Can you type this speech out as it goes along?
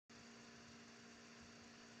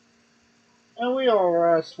And we are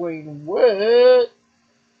wrestling with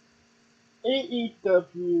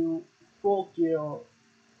AEW Full Gear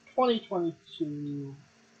 2022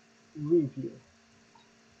 review.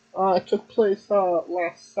 It took place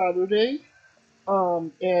last Saturday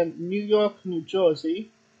in New York, New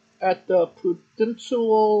Jersey at the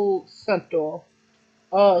Prudential Center.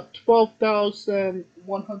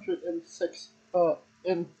 12,106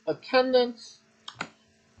 in attendance.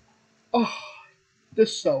 Oh,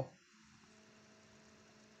 this show.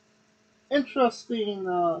 Interesting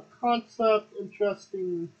concept,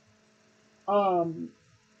 interesting um,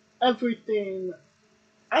 everything.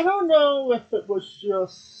 I don't know if it was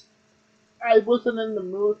just I wasn't in the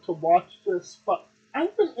mood to watch this, but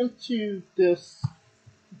I've been into this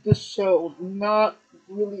show not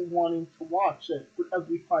really wanting to watch it with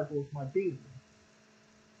every fiber of my being.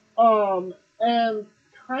 And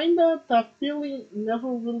kinda that feeling never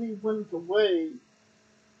really went away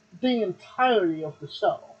the entirety of the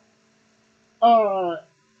show. Uh,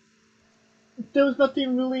 there was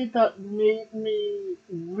nothing really that made me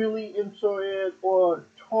really enjoy it or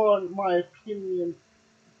turn my opinion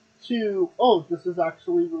to, oh, this is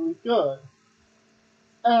actually really good.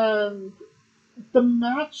 And the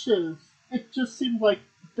matches, it just seemed like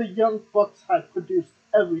the Young Bucks had produced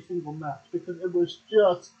every single match because it was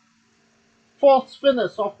just false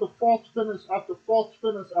finish after false finish after false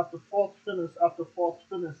finish after false finish after false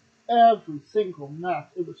finish. Every single match.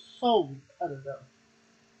 It was so repetitive.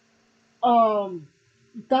 Um,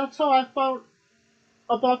 that's how I felt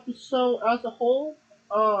about the show as a whole.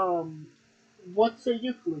 Um, what say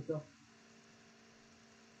you, Kalika?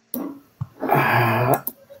 I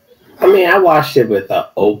mean, I watched it with an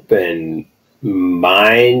open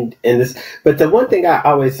mind in this, but the one thing I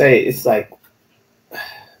always say is like,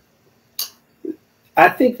 I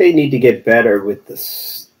think they need to get better with the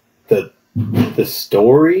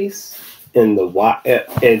stories and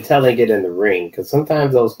and telling it in the ring because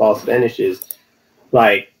sometimes those false finishes,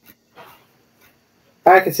 like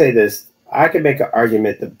I could say this, I could make an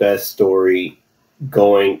argument the best story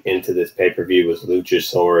going into this pay per view was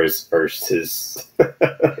Luchasaurus versus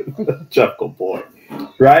Jungle Boy,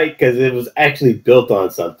 right? Because it was actually built on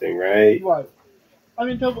something, right? Right. I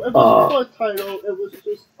mean, it wasn't for a title. It was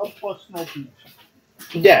just a personal beef.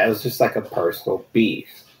 Yeah, it was just like a personal beef.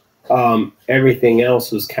 Everything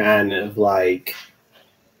else was kind of like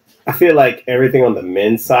I feel like everything on the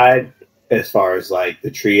men's side, as far as like the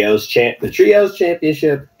trios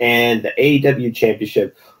championship and the AEW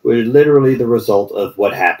championship, were literally the result of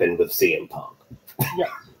what happened with CM Punk. Yeah.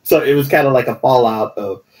 So it was kind of like a fallout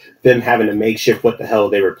of them having to makeshift what the hell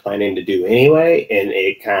they were planning to do anyway, and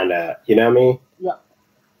it kind of, you know what I mean? Yeah.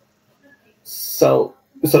 So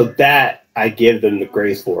that I give them the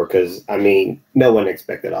grace for, because I mean, no one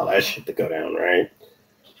expected all that shit to go down, right?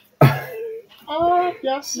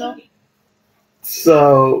 Yeah, no.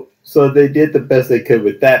 So they did the best they could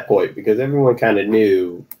with that point because everyone kind of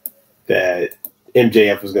knew that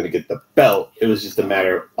MJF was going to get the belt. It was just a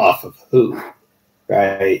matter off of who,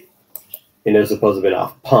 right? And it was supposed to have been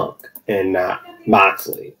off Punk and not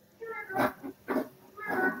Moxley.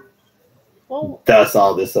 Well, Thus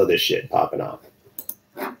all this other shit popping off.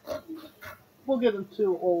 we'll get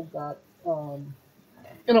into all that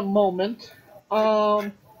in a moment.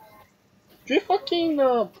 Three fucking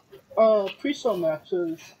pre-show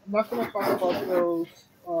matches. I'm not gonna talk about those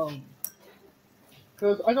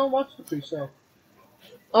because I don't watch the pre-show.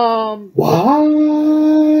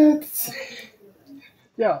 What?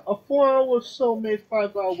 Yeah, a 4 hour show made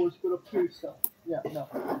 5 hours with a pre-show. Yeah,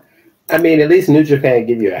 no. I mean, at least New Japan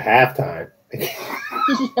give you a halftime.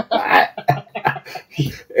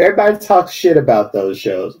 Everybody talks shit about those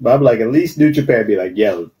shows, but I'm like, at least New Japan be like,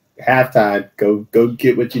 yo, halftime, go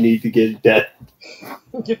get what you need to get done.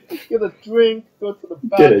 Get a drink, go to the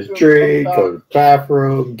bathroom. Get a drink, go to the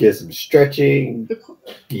bathroom, get some stretching,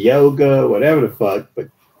 yoga, whatever the fuck, but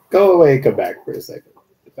go away and come back for a second.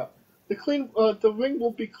 Yeah. The ring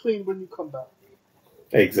will be clean when you come back.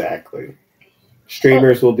 Exactly.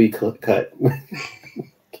 Streamers will be cut.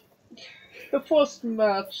 The first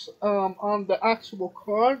match on the actual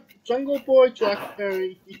card, Jungle Boy Jack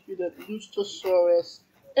Perry defeated Luchasaurus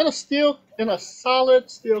in a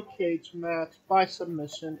solid steel cage match by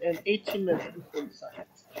submission in 18 minutes and 40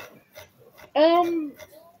 seconds. Um,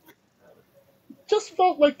 just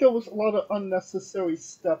felt like there was a lot of unnecessary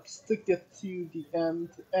steps to get to the end,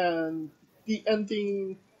 and the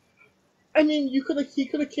ending. I mean, he could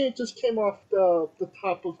have just came off the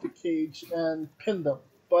top of the cage and pinned him,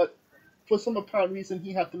 but for some apparent reason,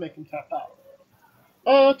 he had to make him tap out.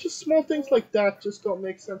 Just small things like that just don't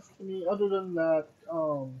make sense to me. Other than that,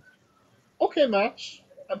 okay match.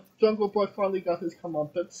 Jungle Boy finally got his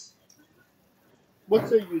comeuppance. What's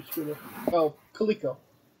their use for it? Oh, Kaliko.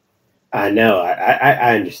 I know.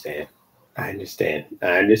 I understand. I understand.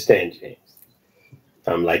 I understand, James.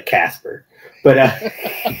 I'm like Casper, but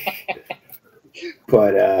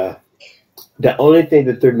the only thing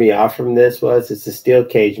that threw me off from this was it's a steel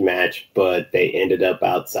cage match, but they ended up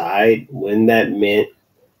outside. When that meant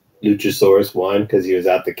Luchasaurus won because he was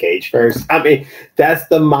out the cage first. I mean, that's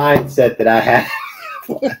the mindset that I have.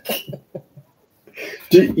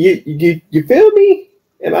 You feel me?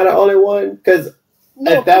 Am I the only one? Because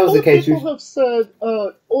No, if that was the case, people have said,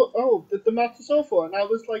 the match is over, and I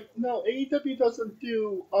was like, no, AEW doesn't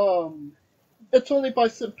do, it's only by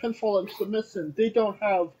pinfall and submission. They don't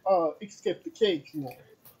have, escape the cage rule.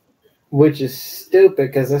 which is stupid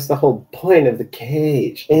because that's the whole point of the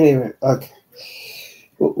cage. Anyway, okay.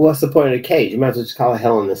 What's the point of the cage? You might as well just call it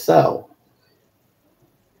Hell in a Cell.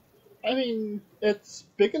 I mean, it's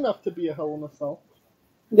big enough to be a Hell in a Cell.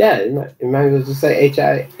 Yeah, you might as well just say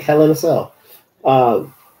HI Hell in a Cell. Yeah,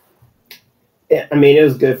 I mean, it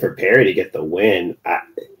was good for Perry to get the win.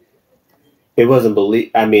 It wasn't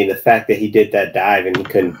I mean, the fact that he did that dive and he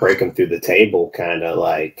couldn't break him through the table kind of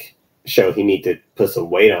like showed he need to put some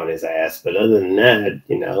weight on his ass. But other than that,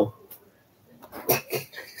 you know,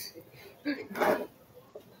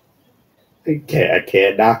 I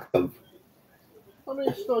can't knock them. How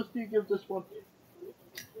many stars do you give this one?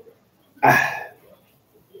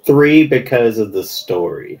 3 because of the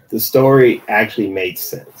story. The story actually made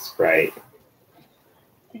sense, right?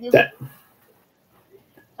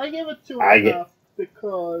 I give it 2.5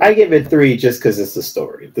 because I give it 3 just because it's the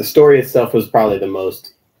story. The story itself was probably the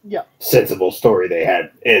most sensible story they had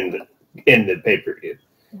in the pay-per-view.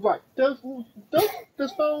 Right. There's no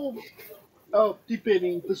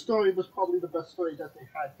debating. The story was probably the best story that they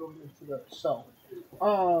had going into the show.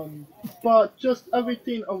 But just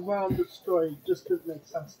everything around the story just didn't make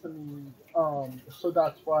sense to me. So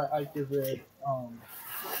that's why I give it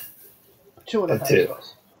 2.5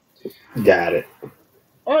 stars. Got it.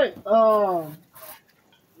 All right.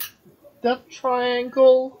 Death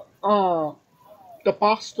Triangle. The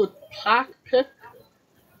Boston Pack pick.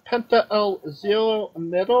 Penta El Zero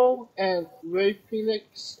Middle and Ray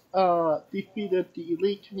Phoenix defeated the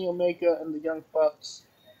Elite, Kenny Omega, and the Young Bucks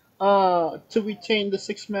to retain the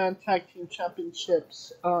 6-man tag team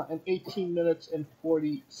championships in 18 minutes and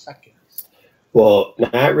 40 seconds. Well,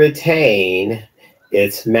 not retain.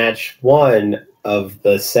 It's match 1 of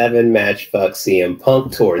the 7-match Fuck CM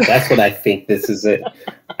Punk tour. That's what I think this is it.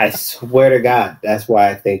 I swear to God, that's why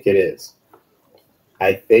I think it is.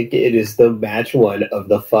 I think it is the match 1 of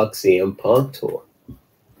the Fuck CM Punk tour.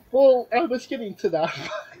 Well, I was getting to that.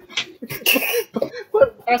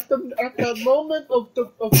 but at the moment of the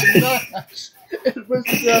match, it was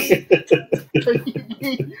just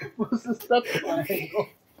versus Death Triangle.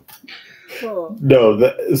 No,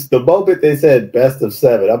 the moment they said best of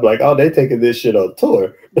 7, I'm like, oh, they taking this shit on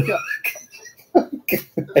tour. Yeah.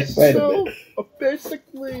 So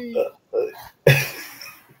basically,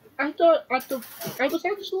 I was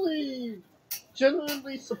actually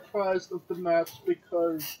genuinely surprised of the match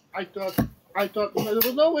because I thought there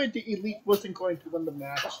was no way the Elite wasn't going to win the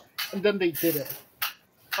match, and then they did it.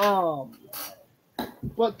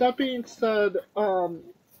 But that being said, how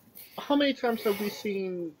many times have we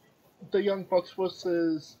seen the Young Bucks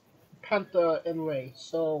versus Penta and Ray?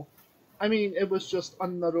 So, I mean, it was just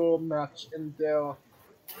another match in their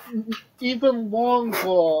even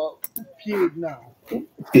longer feud now.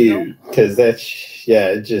 Dude, because that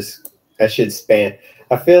should span.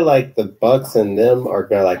 I feel like the Bucks and them are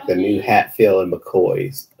gonna like the new Hatfield and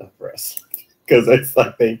McCoys of wrestling because it's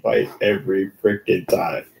like they fight every freaking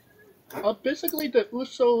time. Basically, the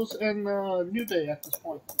Usos and New Day at this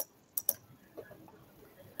point.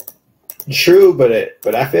 True, but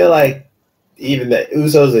I feel like even the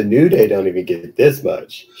Usos and New Day don't even get this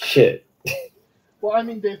much shit. Well, I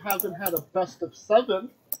mean, they haven't had a best of 7.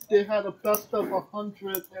 They had a best of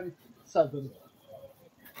 107.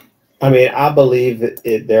 I mean, I believe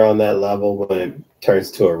they're on that level when it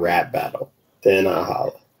turns to a rap battle. Then I'll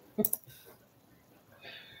holler.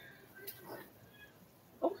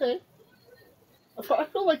 Okay. So I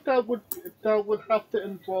feel like that would have to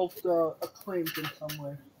involve the Acclaimed in some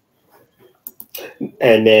way.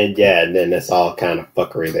 And then it's all kind of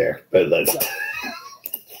fuckery there. But let's.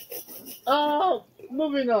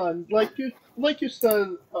 Moving on. Like you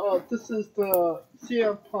said, this is the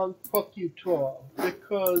CM Punk Fuck You tour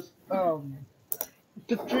because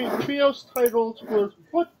the trios titles was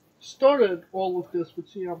what started all of this with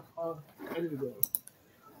CM Punk anyway.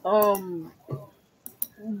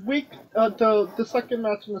 The second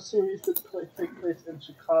match in the series did take place in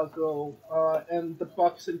Chicago, and the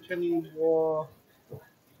Bucks and Kenny were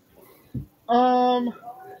um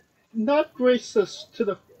not racist to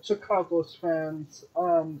the Chicago's fans,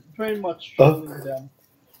 very much trolling Oh, them.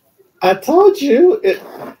 I told you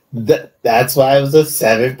that's why it was a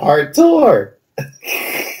 7-part tour.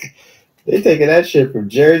 They taking that shit from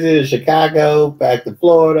Jersey to Chicago, back to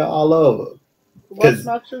Florida, all over. The last Because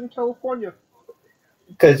match in California.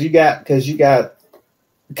 because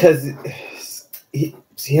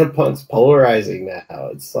CM Punk's polarizing now.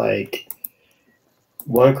 It's like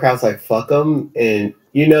one crowd's like fuck them, and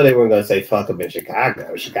you know they weren't gonna say fuck them in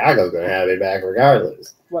Chicago. Chicago's gonna have it back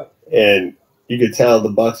regardless. Right. And you could tell the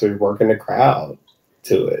Bucks are working the crowd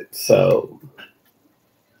to it. So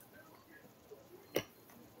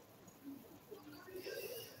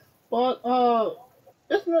But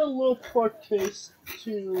isn't it a little poor taste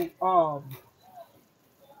to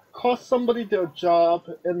cost somebody their job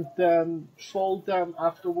and then troll them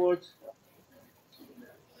afterwards?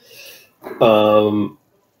 um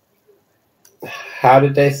how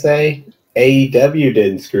did they say? AEW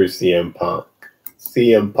didn't screw CM Punk.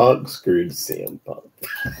 CM Punk screwed CM Punk.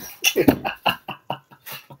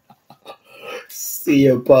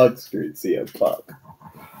 CM Punk screwed CM Punk.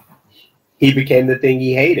 He became the thing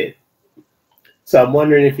he hated. So I'm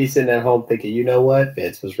wondering if he's sitting at home thinking, you know what?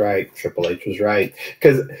 Vince was right. Triple H was right.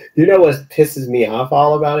 Because you know what pisses me off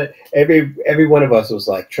all about it? Every one of us was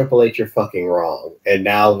like, Triple H, you're fucking wrong. And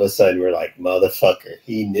now all of a sudden we're like, motherfucker,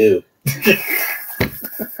 he knew.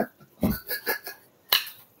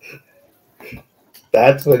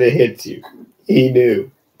 That's when it hits you. He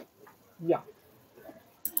knew. Yeah.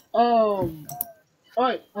 All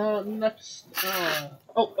right. Next.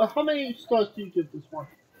 How many stars do you give this one?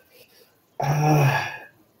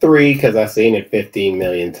 3, because I've seen it 15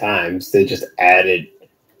 million times. They just added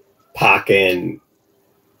Pac and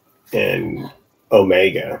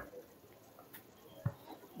Omega.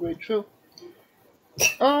 Very true.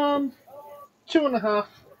 2.5,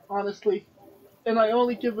 honestly, and I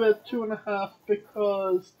only give it 2.5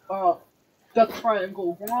 because that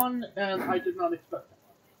triangle won, and I did not expect that.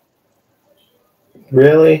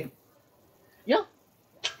 Really? Yeah.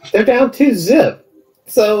 They're down 2-0.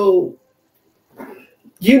 So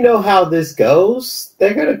you know how this goes.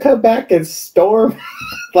 They're gonna come back and storm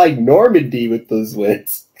like Normandy with those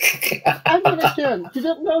wins. I mean, again, you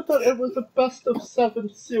didn't know that it was a best of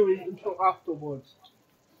 7 series until afterwards.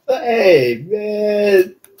 Hey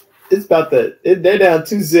man, they're down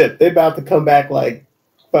 2-0. They're about to come back like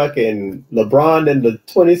fucking LeBron in the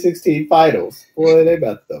 2016 finals. Boy, they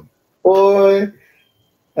about to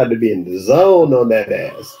had to be in the zone on that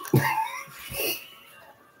ass.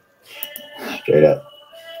 Straight up.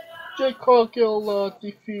 Jay Cargill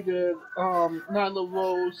defeated Nyla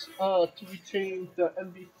Rose to retain the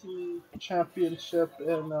NBC championship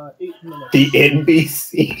in 8 minutes. The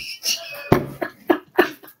NBC.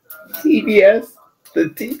 TBS. The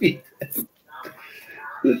TBS.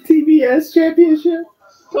 The TBS championship.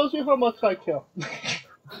 Tells you how much I care.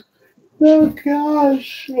 Oh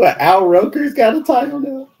gosh. What, Al Roker's got a title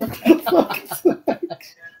now? What the fuck is that?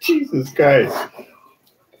 Jesus Christ.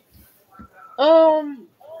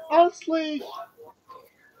 Honestly,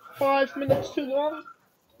 5 minutes too long?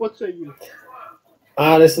 What say you?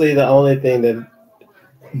 Honestly, the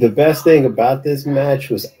best thing about this match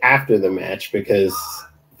was after the match, because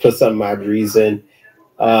for some odd reason,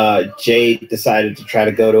 Jade decided to try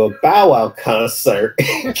to go to a Bow Wow concert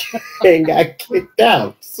and got kicked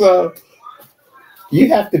out. So you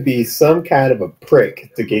have to be some kind of a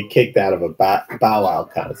prick to get kicked out of a Bow Wow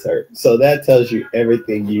concert. So that tells you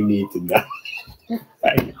everything you need to know.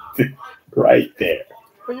 right there.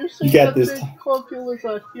 Are you saying that Jade Cargill is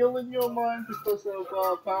a heel in your mind because of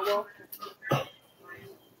Bow Wow?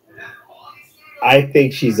 I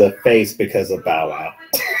think she's a face because of Bow Wow.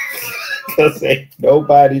 Because ain't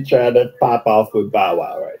nobody trying to pop off with Bow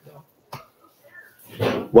Wow right now.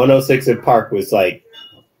 106 in Park was like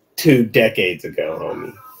 2 decades ago,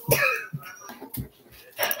 homie.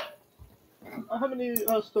 How many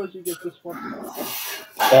stars do you give this one?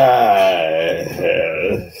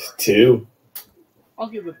 2. I'll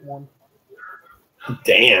give it 1.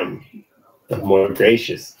 Damn. I'm more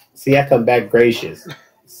gracious. See, I come back gracious.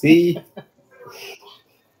 See?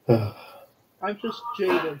 I'm just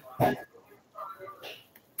jaded.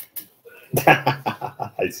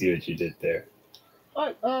 I see what you did there.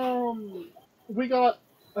 Alright, we got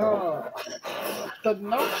the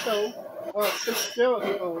Nacho, Chris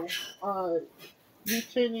Jericho,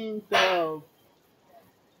 retaining the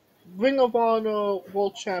Ring of Honor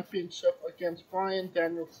World Championship against Bryan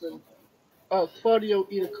Danielson Claudio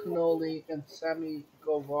Iaconoli and Sammy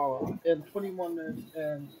Guevara in 21 minutes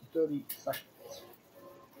and 30 seconds.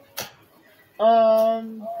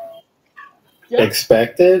 Um, yeah,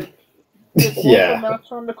 Expected? it was a Yeah.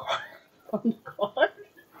 match on the card. On the card.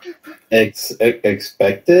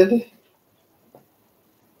 Expected?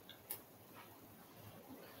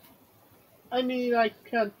 I mean, I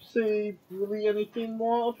can't say really anything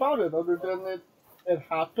more about it other than it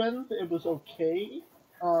happened. It was okay.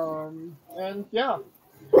 And yeah.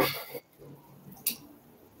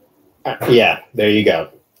 Yeah, there you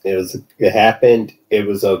go. It happened. It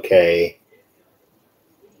was okay.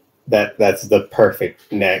 That's the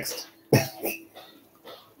perfect next.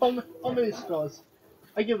 How many stars?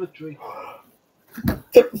 I give it 3.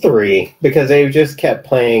 3, because they just kept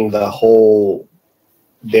playing the whole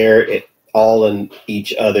all in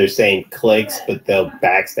each other saying clicks, but they'll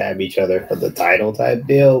backstab each other for the title type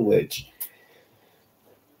deal, which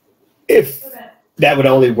if that would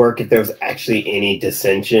only work if there was actually any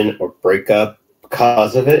dissension or breakup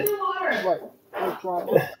because of it. Right. Or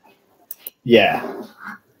drama. Yeah.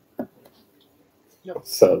 Yep.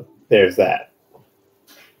 So there's that.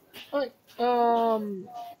 Alright.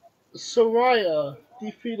 Soraya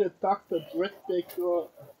defeated Dr. Britt Baker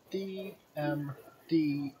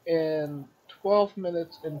DMD in 12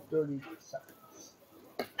 minutes and 30 seconds.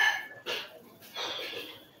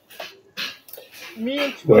 Me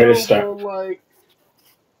and Where to Phil start? were like,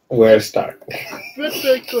 Where to start? Britt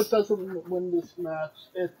Baker doesn't win this match.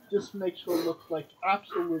 It just makes her look like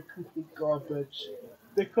absolute complete garbage.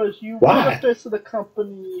 Because you were the face of the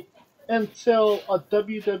company until a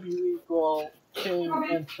WWE girl came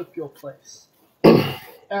and took your place.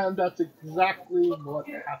 And that's exactly what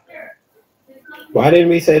happened. Why didn't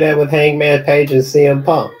we say that with Hangman Page and CM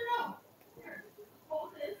Punk?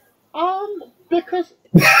 Because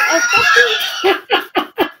as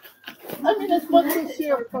much as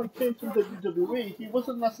CM Punk came from WWE, he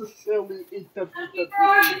wasn't necessarily a WWE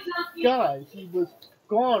guy. He was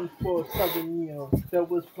gone for 7 years. There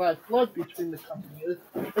was black blood between the company.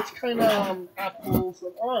 It's kind of apples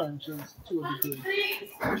and oranges to a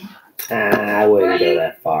degree. I wouldn't go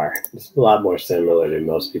that far. It's a lot more similar than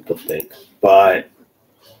most people think. But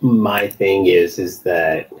my thing is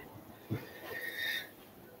that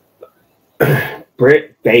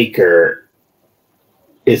Britt Baker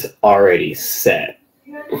is already set,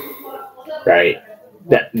 right?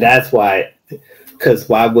 That's why. Because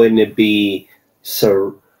why wouldn't it be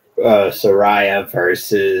Soraya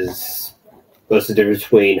versus, what's the difference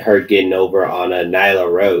between her getting over on a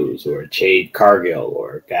Nyla Rose or a Jade Cargill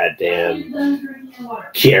or goddamn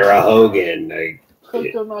Kiera Hogan, like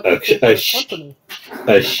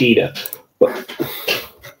a Sheeta?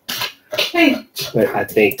 But I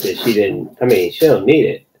think that she didn't. I mean, she don't need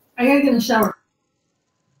it. I gotta get in the shower.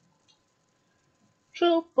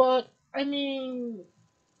 True, but I mean,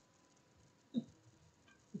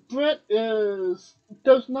 there's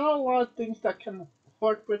not a lot of things that can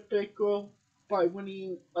hurt Britt Baker by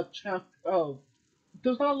winning a champ. Oh,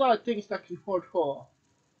 there's not a lot of things that can hurt her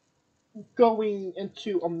going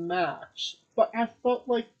into a match. But I felt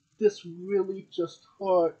like this really just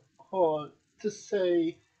hurt her to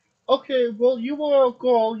say, okay, well, you were a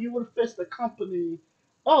girl, you would face the company.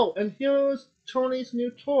 Oh, and here's Tony's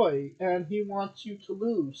new toy, and he wants you to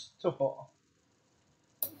lose to her.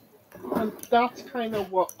 And that's kind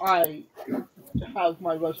of what I have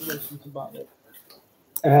my reservations about it.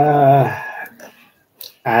 The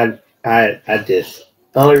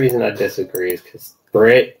only reason I disagree is because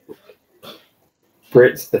Britt's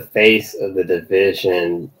the face of the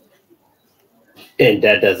division, and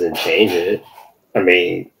that doesn't change it. I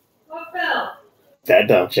mean, that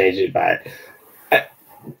don't change it by.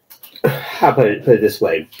 I'll put it this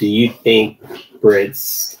way: do you think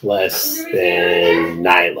Britt's less than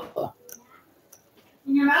Nyla,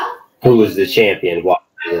 who was the champion walking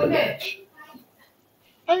into the match?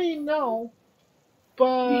 I mean, no,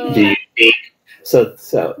 but do you think so?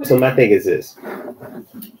 My thing is this: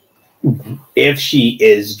 if she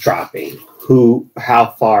is dropping,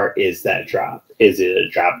 how far is that drop? Is it a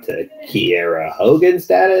drop to Kiera Hogan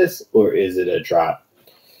status, or is it a drop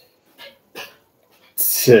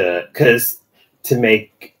because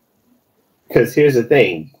here's the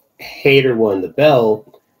thing, Hayter won the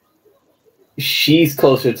belt. She's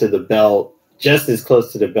closer to the belt, just as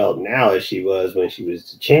close to the belt now as she was when she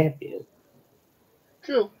was the champion.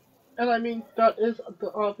 True. And I mean, that is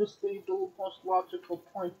obviously the most logical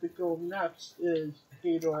point to go next is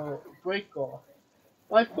Hayter Breaker.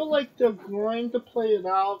 I feel like they're going to play it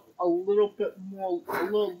out a little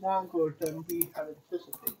longer than we had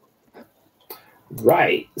anticipated.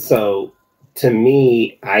 Right. So to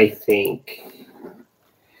me, I think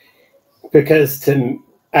because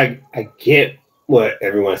I get what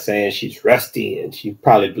everyone's saying. She's rusty and she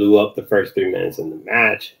probably blew up the first 3 minutes in the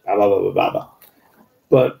match. Blah blah blah blah blah. Blah.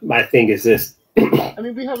 But my thing is this. I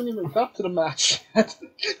mean, we haven't even got to the match yet.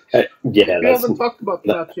 Yeah, we haven't talked about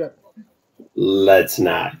the match yet. Let's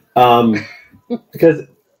not. Because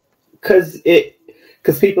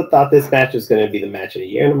people thought this match was going to be the match of the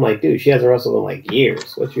year, and I'm like, dude, she hasn't wrestled in like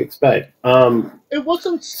years. What you expect? It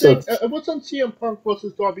wasn't CM Punk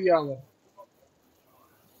versus Darby Allin.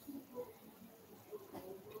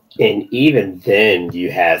 And even then,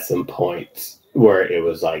 you had some points where it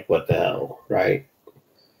was like, what the hell, right?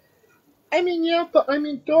 I mean, yeah, but I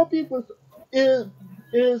mean, Darby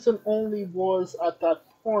is and only was at that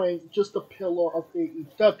point just a pillar of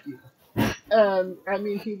AEW. And I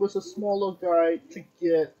mean, he was a smaller guy to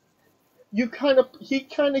get. He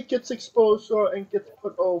kind of gets exposure and gets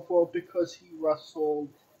put over because he wrestled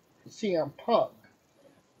CM Punk.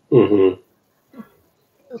 Mm-hmm.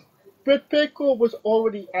 Britt Baker was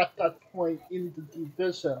already at that point in the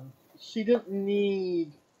division. She didn't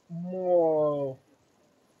need more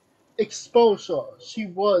exposure. She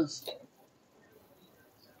was.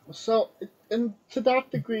 So, and to that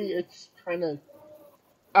degree, it's kind of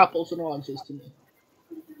apples and oranges to me.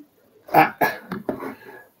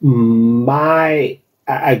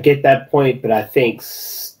 I get that point, but I think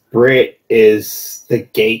Britt is the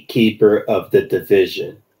gatekeeper of the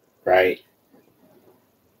division, right?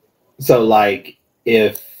 So, like,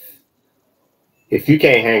 if you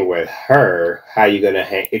can't hang with her, how you gonna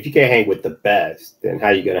hang? If you can't hang with the best, then how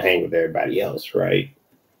you gonna hang with everybody else, right?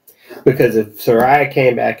 Because if Saraya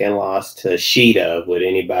came back and lost to Sheeta, would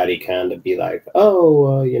anybody kind of be like,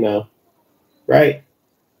 oh, right?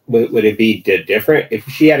 Would it be different? If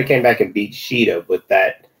she had to came back and beat Sheeta, would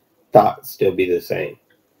that thought still be the same?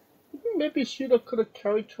 Maybe Sheeta could have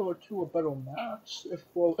carried her to a better match, if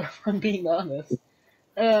I'm being honest.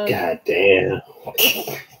 And God damn.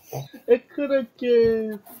 It could have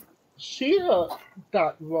gave Sheeta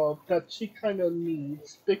that rub that she kind of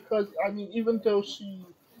needs because I mean, even though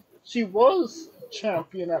she was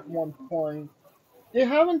champion at one point, they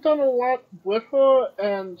haven't done a lot with her,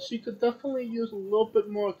 and she could definitely use a little bit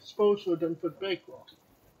more exposure than Britt Baker.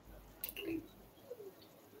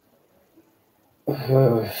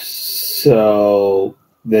 So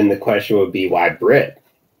then the question would be, why Britt?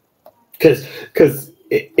 Because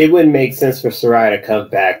it wouldn't make sense for Saraya to come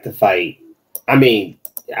back to fight. I mean,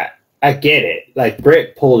 I get it. Like,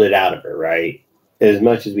 Britt pulled it out of her, right? As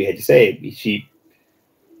much as we had to say it, she,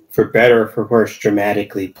 for better or for worse,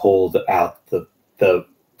 dramatically pulled out the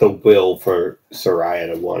will for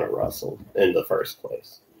Saraya to want to wrestle in the first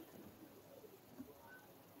place.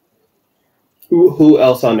 Who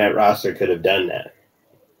else on that roster could have done that?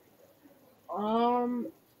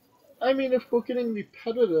 I mean, if we're getting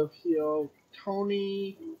repetitive here,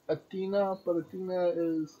 Tony, Athena, but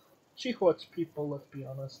Athena she hurts people. Let's be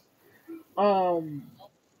honest. I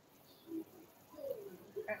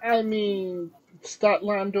mean,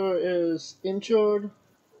 Statlander is injured.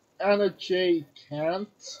 Anna Jay can't.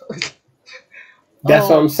 That's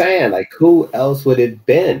what I'm saying. Like, who else would it have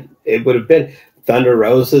been? It would have been Thunder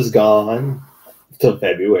Rosa's gone till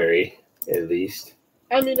February, at least.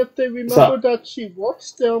 I mean, if they remember that she was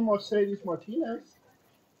still Mercedes Martinez.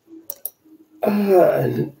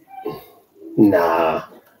 Nah.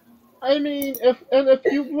 I mean, if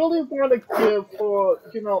you really want to give her,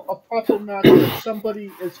 a proper match that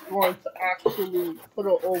somebody is going to actually put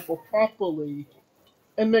her over properly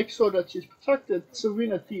and make sure that she's protected,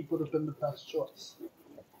 Serena Deeb would have been the best choice.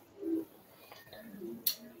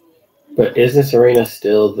 But isn't Serena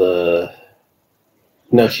still the...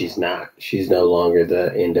 No, she's not. She's no longer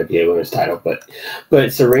the NWA Women's title.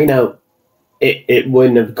 But Serena, it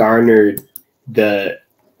wouldn't have garnered the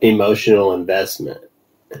emotional investment.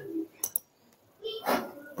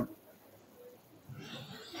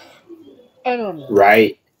 I don't know.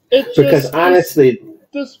 Right? Because honestly...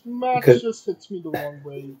 This match just hits me the wrong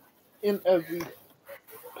way in every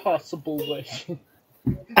possible way.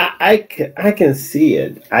 I can see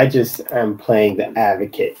it. I'm playing the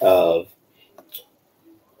advocate of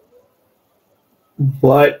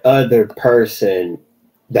what other person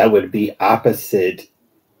that would be opposite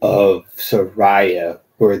of Saraya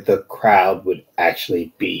where the crowd would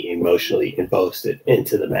actually be emotionally invested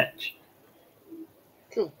into the match.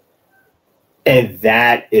 Cool. And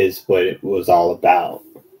that is what it was all about.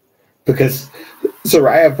 Because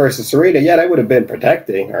Saraya versus Serena, yeah, they would have been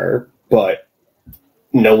protecting her, but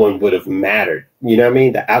no one would have mattered. You know what I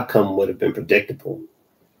mean? The outcome would have been predictable.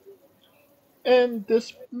 And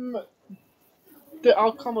this the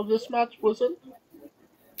outcome of this match wasn't?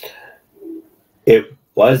 It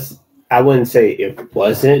was. I wouldn't say it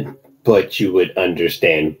wasn't, but you would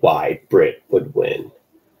understand why Britt would win.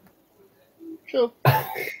 True.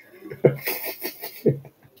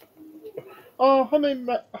 How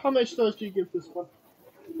many stars do you give this one?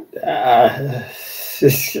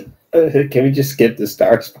 Can we just skip the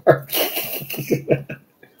stars part?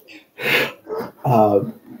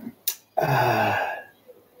 um, I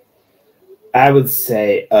would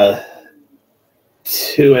say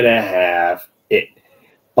 2.5. It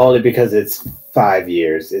only because it's 5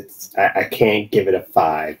 years. I can't give it a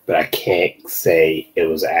 5, but I can't say it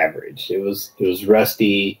was average. It was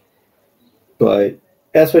rusty, but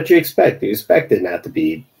that's what you expect. You expect it not to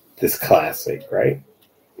be this classic, right?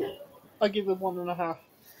 I give it 1.5.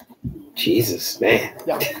 Jesus, man.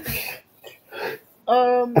 Yeah.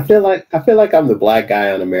 I feel like I'm the black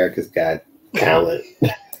guy on America's Got Talent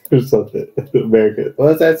or something. America.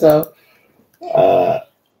 What's that song?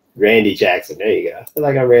 Randy Jackson. There you go. I feel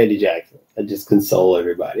like I'm Randy Jackson. I just console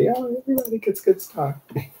everybody. Oh, everybody gets good stuff.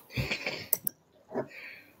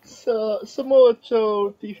 So Samoa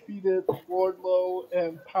Joe defeated Wardlow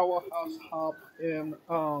and Powerhouse Hop in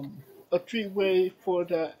a three-way for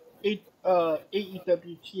the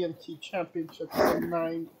AEW TNT Championship in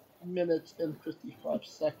 9 minutes and 55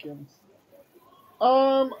 seconds.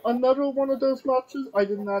 Another one of those matches I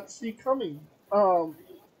did not see coming.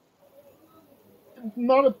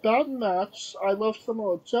 Not a bad match. I love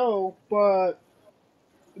Samoa Joe, but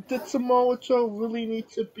did Samoa Joe really need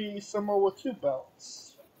to be Samoa 2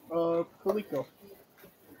 belts? Kaliko.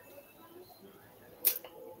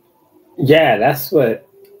 Yeah, that's what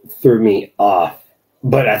threw me off.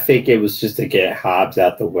 But I think it was just to get Hobbs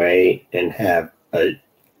out the way and have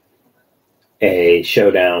a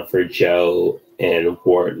showdown for Joe and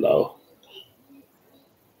Wardlow.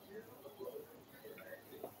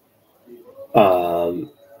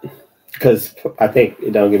 Because I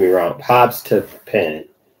think, don't get me wrong, Hobbs took the pin.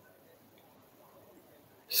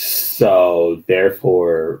 So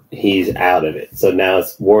therefore he's out of it. So now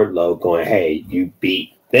it's Wardlow going, hey, you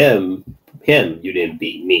beat him, you didn't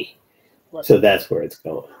beat me. Right. So that's where it's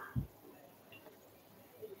going.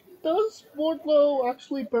 Does Wardlow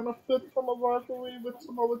actually benefit from a rivalry with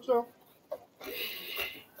Samoa Joe?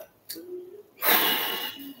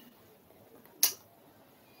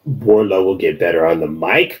 Wardlow will get better on the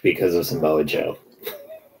mic because of Samoa Joe.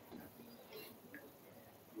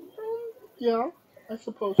 Yeah, I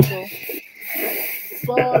suppose so.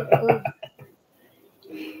 But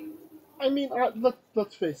I mean,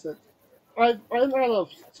 let's face it. I love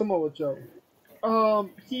Samoa Joe.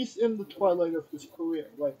 He's in the twilight of his career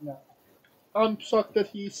right now. I'm shocked that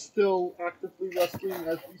he's still actively wrestling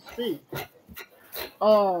as we speak.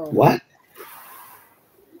 What?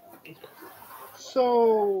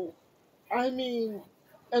 So, I mean,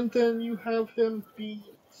 and then you have him beat.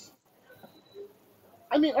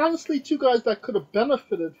 I mean, honestly, two guys that could have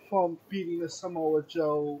benefited from beating a Samoa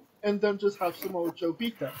Joe, and then just have Samoa Joe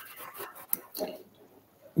beat them.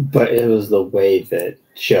 But it was the way that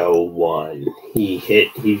Joe won. He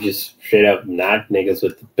just straight up knocked niggas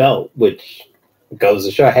with the belt, which goes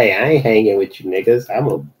to show, hey, I ain't hanging with you niggas. I'm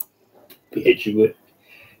gonna hit you with,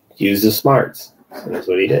 use the smarts. So that's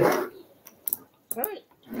what he did. Right.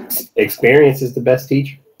 Experience is the best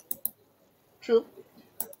teacher. True.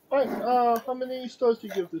 Alright, how many stars do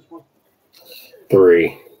you give this one?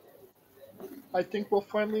 3. I think we're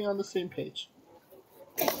finally on the same page.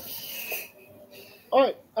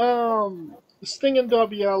 Alright, Sting and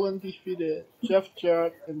Darby Allin defeated Jeff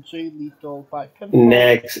Jarrett and Jay Lethal by pinfall.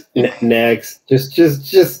 Next.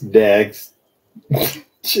 Just next.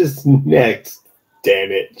 Just next.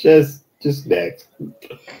 Damn it. Just next.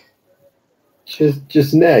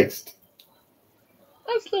 Just next.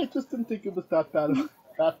 Honestly, I just didn't think it was that bad of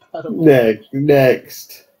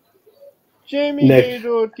Next. Jamie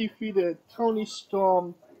Hayter defeated Toni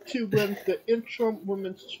Storm to win the interim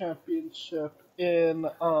women's championship in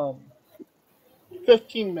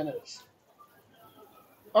 15 minutes.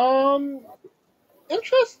 Definitely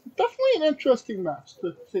an interesting match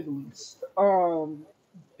to say the least.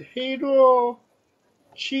 Hayter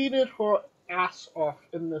cheated her ass off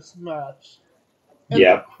in this match, and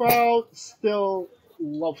the crowd still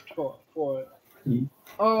loved her for it.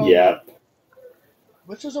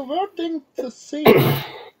 Which is a rare thing to see.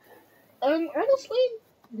 And honestly,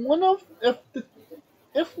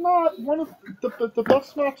 if not one of the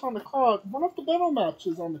best match on the card, one of the better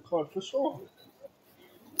matches on the card for sure.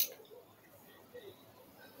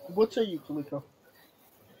 What say you, Kaliko?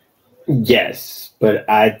 Yes, but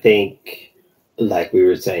I think, like we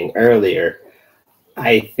were saying earlier,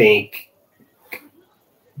 I think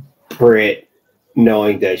Britt,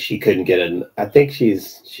 knowing that she couldn't get an. I think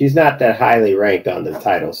she's not that highly ranked on the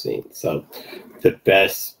title scene. So the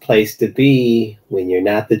best place to be when you're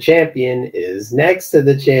not the champion is next to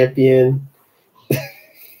the champion.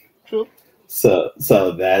 True. So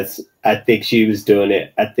that's. I think she was doing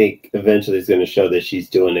it. I think eventually it's going to show that she's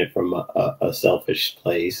doing it from a selfish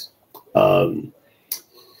place.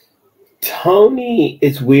 Tony,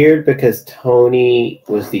 it's weird because Tony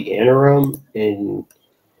was the interim and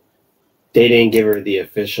they didn't give her the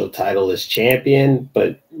official title as champion,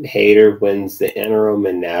 but Hayter wins the interim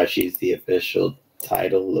and now she's the official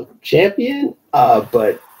title of champion.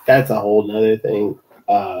 But that's a whole nother thing.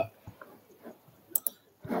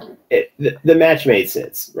 The match made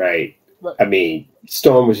sense, right? Right. I mean,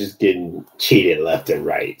 Storm was just getting cheated left and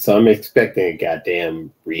right. So I'm expecting a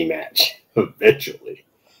goddamn rematch eventually.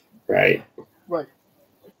 Right. Right.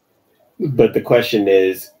 But the question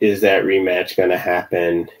is that rematch going to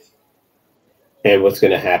happen? And what's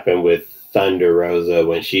going to happen with Thunder Rosa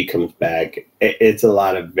when she comes back? It's a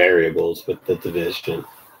lot of variables with the division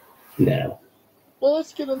now. Well,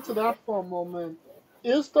 let's get into that for a moment.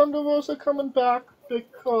 Is Thunder Rosa coming back?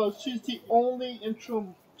 Because she's the only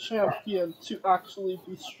interim champion to actually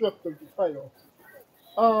be stripped of the title.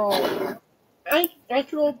 I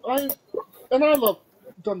love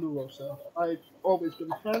Thunder Rosa. I've always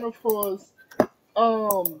been a fan of hers.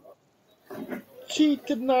 She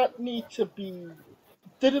did not need to be.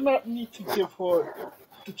 They did not need to give her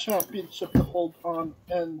the championship to hold on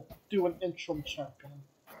and do an interim champion.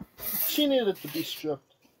 She needed to be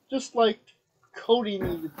stripped, just like Cody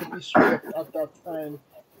needed to be stripped at that time.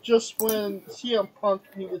 Just when CM Punk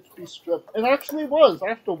needed to be stripped, and actually was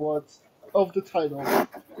afterwards of the title.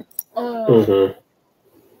 Mm-hmm.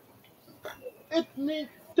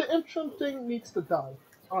 The interim thing needs to die.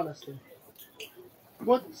 Honestly,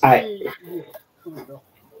 what I say you, Julio?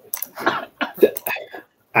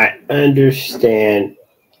 understand.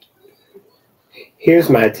 Here's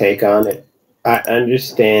my take on it. I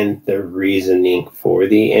understand the reasoning for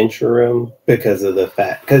the interim because of the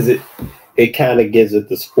fact, because it kind of gives it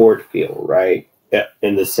the sport feel, right?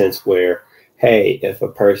 In the sense where, hey, if a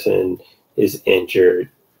person is injured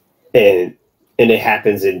and it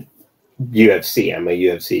happens in UFC, I'm a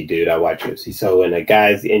UFC dude, I watch UFC. So when a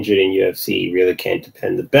guy's injured in UFC, he really can't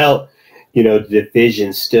defend the belt. You know, the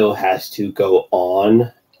division still has to go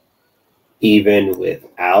on even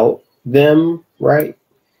without them, right?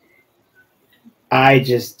 I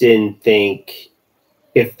just didn't think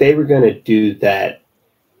if they were going to do that,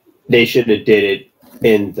 they should have did it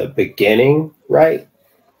in the beginning, right?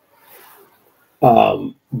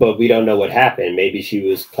 But we don't know what happened. Maybe she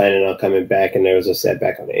was planning on coming back and there was a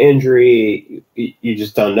setback on the injury. You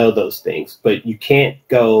just don't know those things. But you can't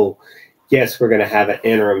go, yes, we're going to have an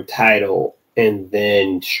interim title and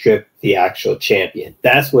then strip the actual champion.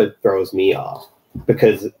 That's what throws me off.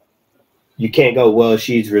 Because you can't go, well,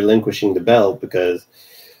 she's relinquishing the belt because,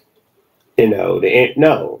 you know,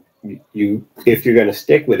 if you're going to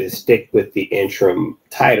stick with it, stick with the interim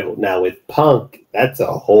title. Now with Punk, that's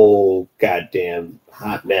a whole goddamn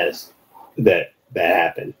hot mess that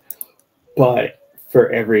happened. But for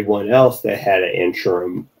everyone else that had an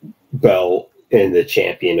interim belt and the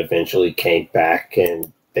champion eventually came back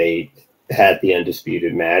and they had the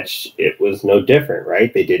undisputed match, it was no different,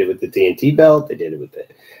 right? They did it with the TNT belt. They did it with the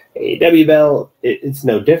AEW belt. It's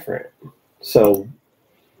no different. So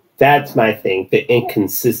that's my thing. The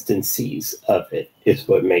inconsistencies of it is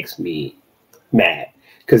what makes me mad.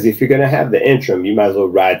 Because if you're going to have the interim, you might as well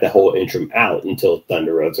ride the whole interim out until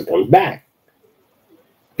Thunder Rosa comes back.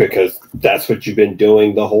 Because that's what you've been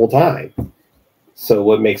doing the whole time. So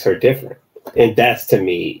what makes her different? And that's, to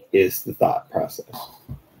me, is the thought process.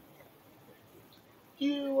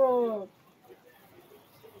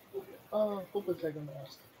 What was I going to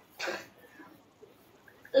ask?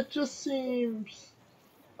 It just seems.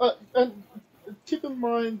 And keep in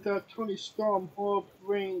mind that Tony Storm, her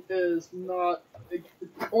reign is not.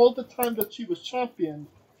 All the time that she was champion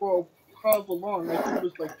for however long, I think it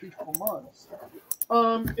was like 3-4 months.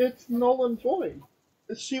 It's null and void.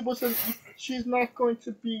 She's not going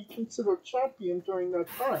to be considered champion during that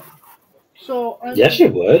time. So I Yes, mean, she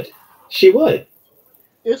would. She would.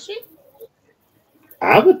 is she?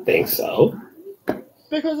 I would think so.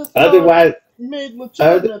 Because it's Otherwise, not made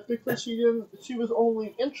legitimate because she was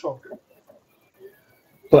only intro.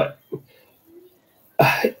 but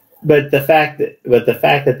the fact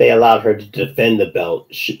that they allowed her to defend the belt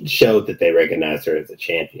showed that they recognized her as a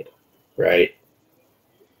champion, right?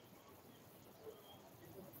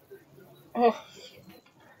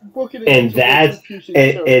 we're getting And into more that's confusing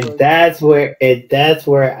territory. and that's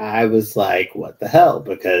where I was like, what the hell?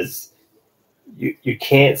 Because you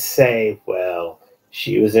can't say, well,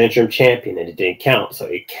 she was interim champion and it didn't count. So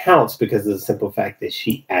it counts because of the simple fact that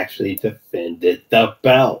she actually defended the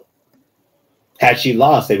belt. Had she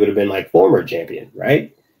lost, they would have been like former champion,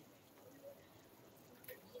 right?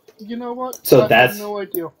 You know what? So I have that's no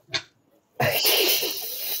idea.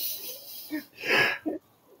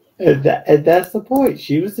 and that's the point.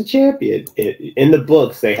 She was the champion. In the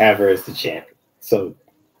books, they have her as the champion. So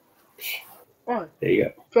Alright, there you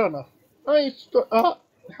go. fair enough.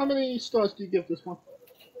 How many stars do you give this one?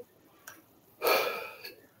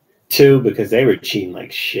 2 because they were cheating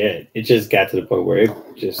like shit. It just got to the point where it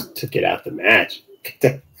just took it out the match.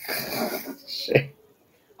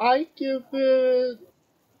 I give it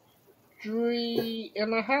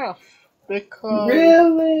 3.5 because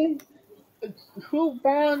Really? who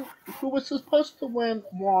won? Who was supposed to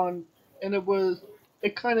won, and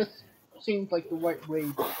it kind of seemed like the right way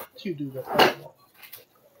to do that. I don't know.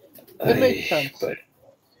 It made sense. But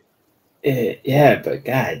but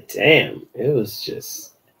god damn, it was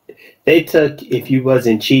just they took if you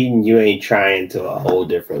wasn't cheating, you ain't trying to a whole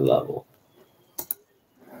different level.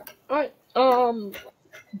 Alright,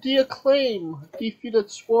 the Acclaim defeated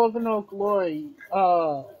Swerve in Our Glory,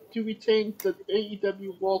 to retain the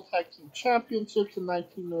AEW World Tag Team Championships in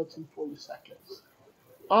 19 minutes and 40 seconds.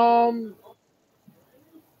 Um,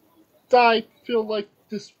 I feel like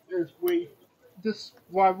this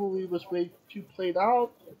rivalry was way too played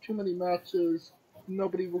out, too many matches,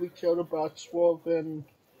 nobody really cared about Swerve and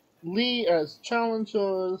Lee as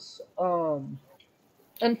challengers, and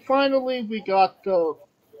finally we got the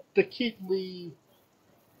Keith Lee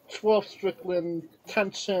 12 Strickland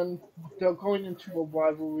tension. They're going into a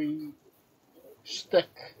rivalry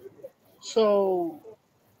stick. So,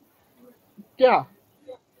 yeah,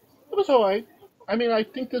 it was alright. I mean, I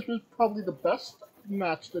think this was probably the best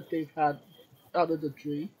match that they've had out of the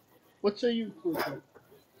three. What say you, Clifford?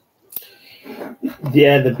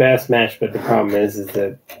 Yeah, the best match, but the problem is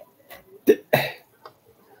that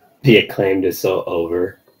the Acclaimed is so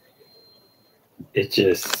over. It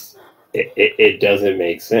just it doesn't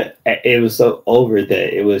make sense. It was so over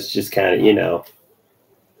that it was just kind of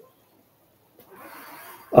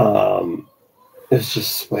it's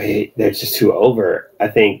just way they're just too over. I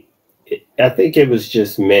think it was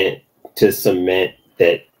just meant to cement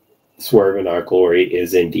that Swerve in Our Glory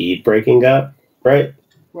is indeed breaking up, right?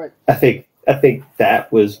 Right. I think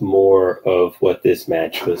that was more of what this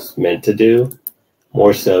match was meant to do,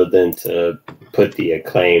 more so than to put the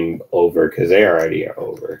Acclaim over because they already are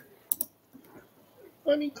over.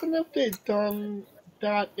 I mean, couldn't have they done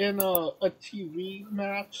that in a TV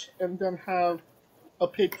match and then have a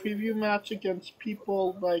paid preview match against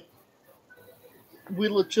people like we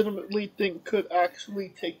legitimately think could actually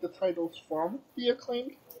take the titles from the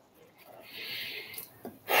Acclaimed?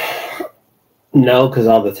 No, because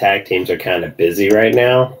all the tag teams are kind of busy right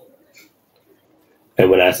now. And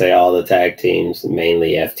when I say all the tag teams,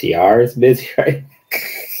 mainly FTR is busy, right?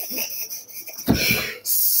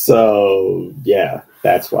 So, yeah,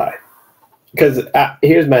 that's why. Because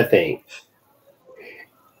here's my thing.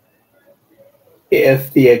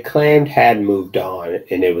 If the Acclaimed had moved on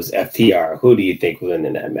and it was FTR, who do you think was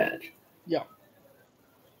in that match? Yeah.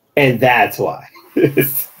 And that's why.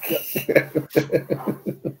 Yeah.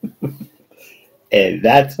 And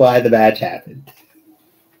that's why the match happened.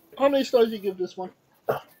 How many stars do you give this one?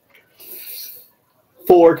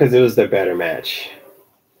 4 because it was the better match.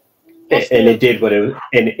 And it did what it was,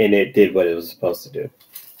 and it did what it was supposed to do.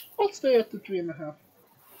 I'll stay at the 3.5.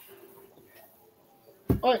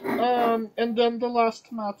 Alright, and then the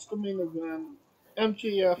last match, the main event,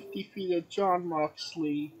 MJF defeated Jon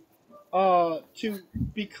Moxley, to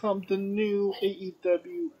become the new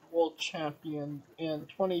AEW World Champion in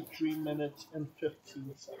 23 minutes and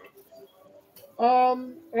 15 seconds.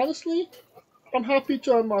 Honestly, I'm happy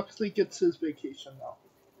Jon Moxley gets his vacation now.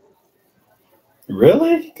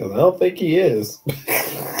 Really? Because I don't think he is.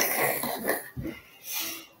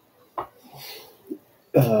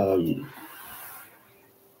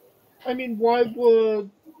 I mean, why would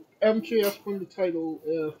MJF win the title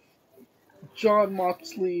if Jon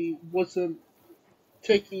Moxley wasn't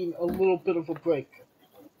taking a little bit of a break?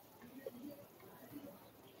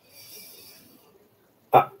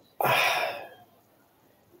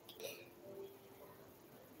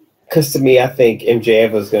 Because to me, I think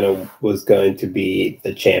MJF was going to be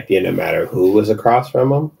the champion no matter who was across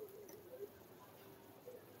from him.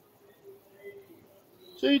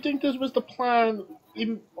 So you think this was the plan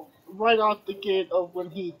even right out the gate of when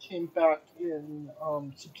he came back in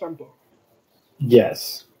September?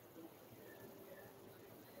 Yes.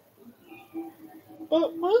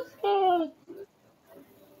 But what does that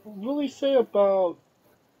really say about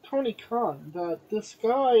Tony Khan? That this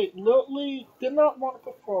guy literally did not want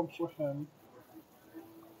to perform for him,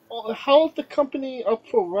 held the company up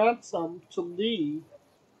for ransom to leave,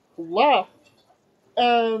 left,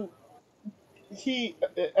 and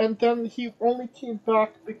then he only came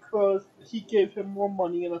back because he gave him more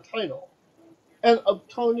money and a title, and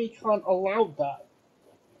Tony Khan allowed that.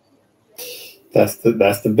 That's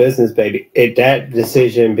the business, baby. That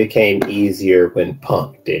decision became easier when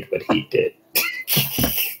Punk did what he did.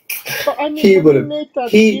 But I mean, he when would he have made that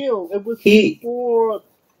he deal, it was he before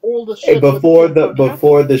all the shit with before CM the Punk happened.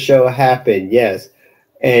 before the show happened, yes.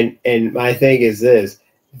 And my thing is this: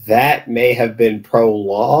 that may have been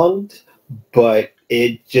prolonged, but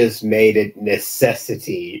it just made it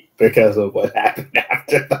necessity because of what happened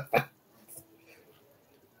after that.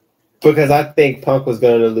 Because I think Punk was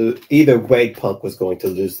going to lose. Either way, Punk was going to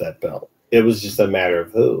lose that belt. It was just a matter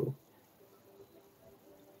of who.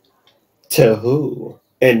 To who.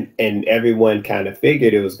 And everyone kind of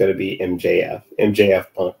figured it was going to be MJF. MJF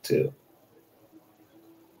Punk too.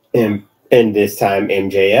 And this time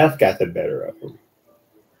MJF got the better of him.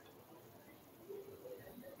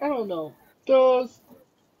 I don't know. Uh, does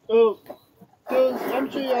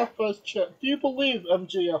MJF as champ? Do you believe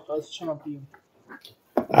MJF as champion?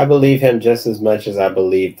 I believe him just as much as I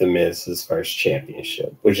believe The Miz's first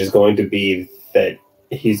championship, which is going to be that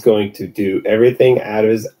he's going to do everything out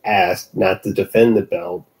of his ass not to defend the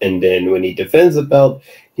belt. And then when he defends the belt,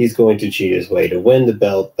 he's going to cheat his way to win the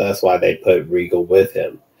belt. That's why they put Regal with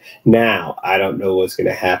him. Now, I don't know what's going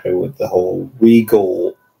to happen with the whole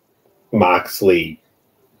Regal, Moxley,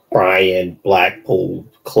 Bryan, Blackpool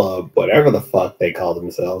club, whatever the fuck they call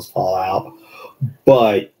themselves, Fallout.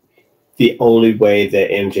 But the only way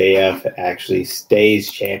that MJF actually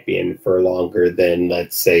stays champion for longer than,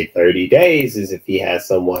 let's say, 30 days is if he has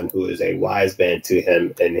someone who is a wise man to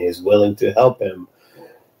him and is willing to help him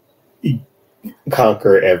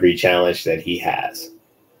conquer every challenge that he has.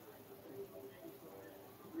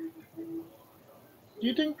 Do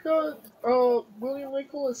you think William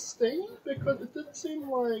Regal is staying? Because it did seem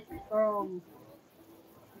like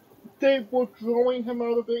they were throwing him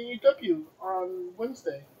out of AEW on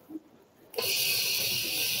Wednesday.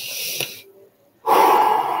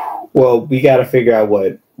 Well, we got to figure out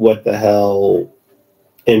what the hell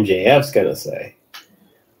MJF's gonna say,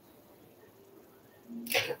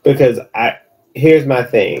 because here's my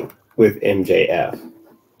thing with MJF.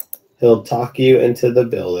 He'll talk you into the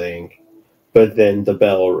building, but then the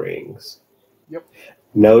bell rings. Yep.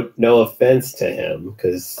 No offense to him,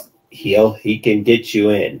 because he can get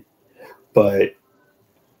you in, but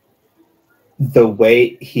the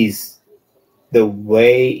way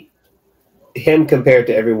him compared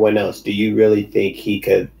to everyone else, do you really think he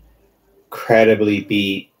could credibly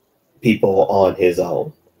beat people on his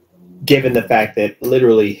own? Given the fact that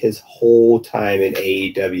literally his whole time in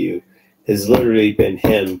AEW has literally been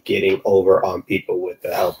him getting over on people with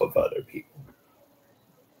the help of other people.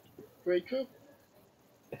 Very true.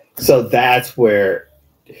 So that's where,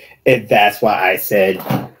 and that's why I said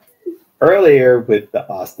earlier with the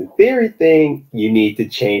Austin Theory thing, you need to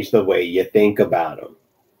change the way you think about him.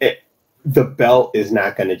 The belt is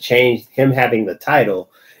not going to change. Him having the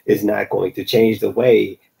title is not going to change the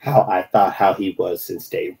way how he was since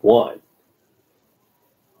day one.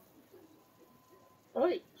 All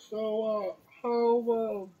right. So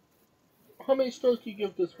how many stars do you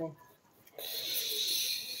give this one?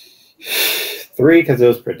 3, because it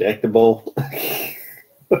was predictable.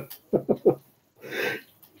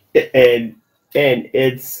 and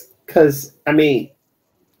it's because, I mean,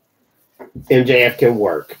 MJF can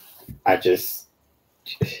work. I just,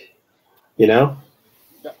 Yeah.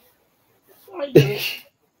 I get it.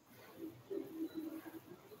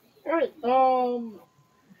 All right.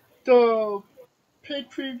 The pay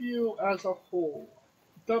preview as a whole.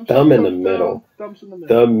 Thumbs up, thumb in the thumbs middle. down, thumbs in the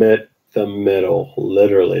middle. The middle.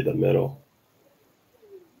 Literally the middle.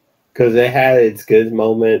 Because it had its good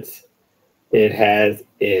moments. It has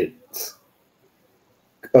its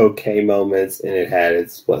okay moments, and it had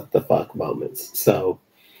its what the fuck moments. So,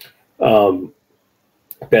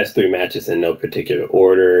 best 3 matches in no particular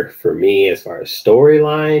order for me as far as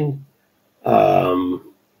storyline.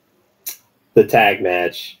 The tag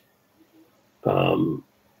match. The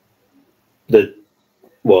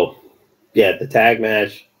tag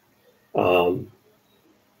match.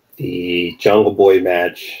 The Jungle Boy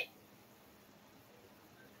match.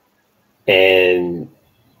 And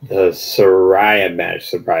the Saraya match,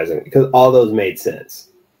 surprisingly, because all those made sense.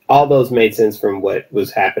 All those made sense from what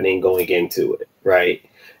was happening going into it, right?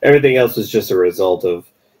 Everything else was just a result of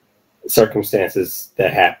circumstances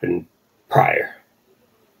that happened prior.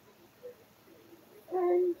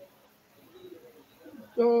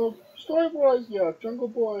 So story-wise, yeah, Jungle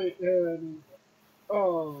Boy and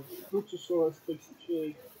Luchasaurus takes the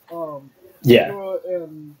cake. Yeah. Fedora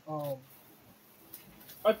and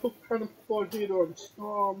I put kind of Hater and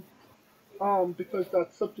Storm, because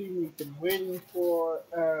that's something we've been waiting for,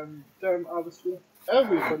 and then obviously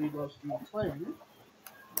everybody loves the Acclaim.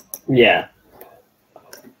 Yeah.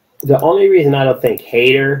 The only reason I don't think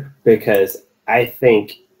Hater, because I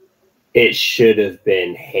think it should have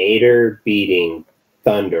been Hater beating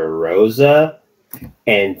Thunder Rosa,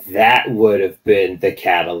 and that would have been the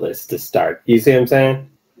catalyst to start. You see what I'm saying?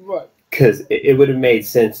 Right. Because it would have made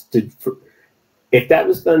sense if that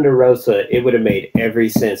was Thunder Rosa, it would have made every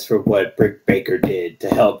sense for what Britt Baker did to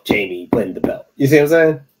help Jamie win the belt. You see what I'm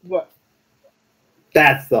saying? Right.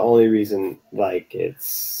 That's the only reason, like,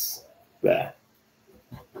 it's that.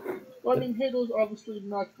 Well, I mean, Hater's obviously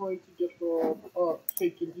not going to get the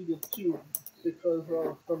cake and eat it too because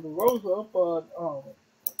of Thunder Rosa, but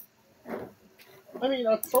I mean,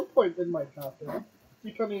 at some point it might happen,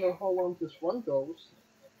 depending on how long this run goes.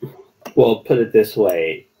 Well, put it this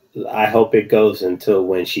way. I hope it goes until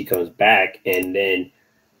when she comes back, and then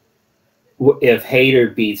if Hater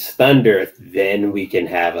beats Thunder, then we can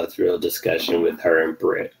have a real discussion with her and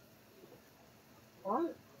Britt.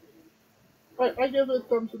 Alright. I give it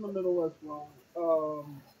thumbs in the middle as well.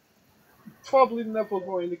 Probably never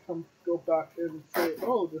going to go back and say,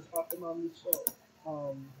 oh, this happened on the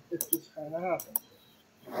show. It just kind of happened.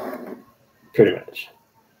 Pretty much.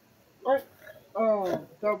 Alright.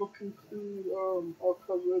 That will conclude our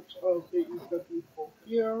coverage of AEW Full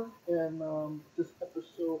Gear and this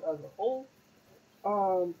episode as a whole.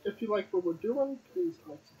 If you like what we're doing, please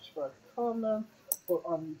like, subscribe, comment, or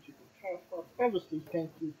on YouTube and Castbox. Obviously,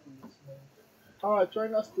 thank you for listening.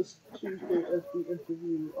 Join us this Tuesday as we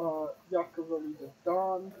interview Yacovelli the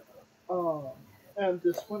Don, and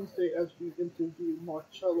this Wednesday as we interview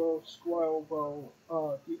Marcello Squirewell,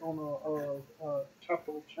 the owner of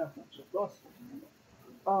Capital Championship Wrestling.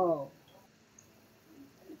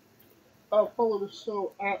 Follow the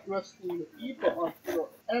show at Wrestling with Eva on Twitter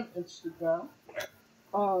and Instagram.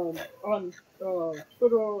 On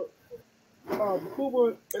Twitter,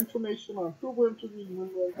 Hoover information on Hoover interviews,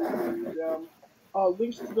 them,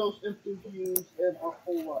 links to those interviews, and a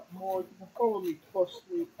whole lot more. You can follow me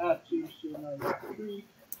personally at JamesJ993.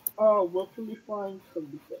 Where can we find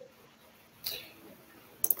Kaliko?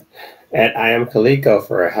 And I am Kaliko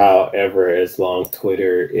for however as long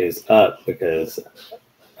Twitter is up, because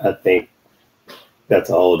I think that's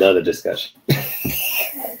a whole other discussion. I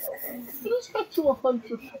just got to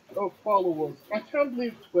 100 followers. I can't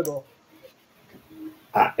believe Twitter.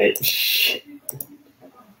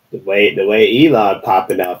 The way Elon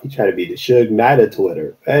popping out, he trying to be the Suge Knight of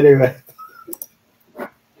Twitter. Anyway.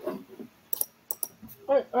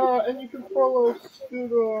 Alright, and you can follow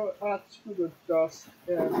Scooter at Scooter Dust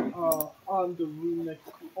and on the Remix,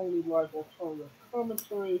 the only live alternative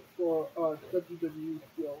commentary for WWE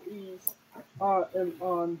PLEs, and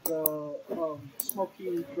on the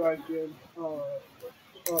Smoking Dragon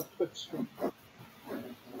Twitch stream.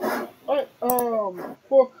 Alright,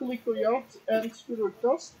 for Kaliko Yachts and Scooter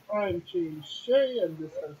Dust, I'm James Shea, and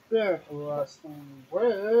this has been Wrestling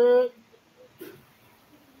with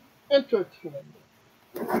Entertainment.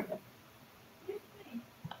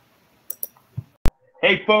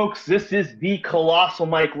 Hey folks, this is the Colossal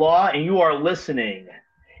Mike Law, and you are listening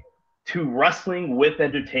to Wrestling with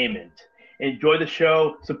Entertainment. Enjoy the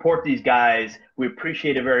show, support these guys. We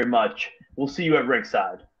appreciate it very much. We'll see you at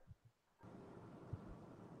ringside.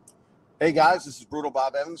 Hey guys, this is Brutal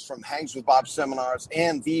Bob Evans from Hangs with Bob Seminars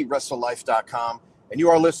and TheWrestleLife.com, and you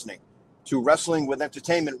are listening to Wrestling with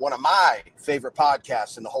Entertainment, one of my favorite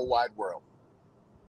podcasts in the whole wide world.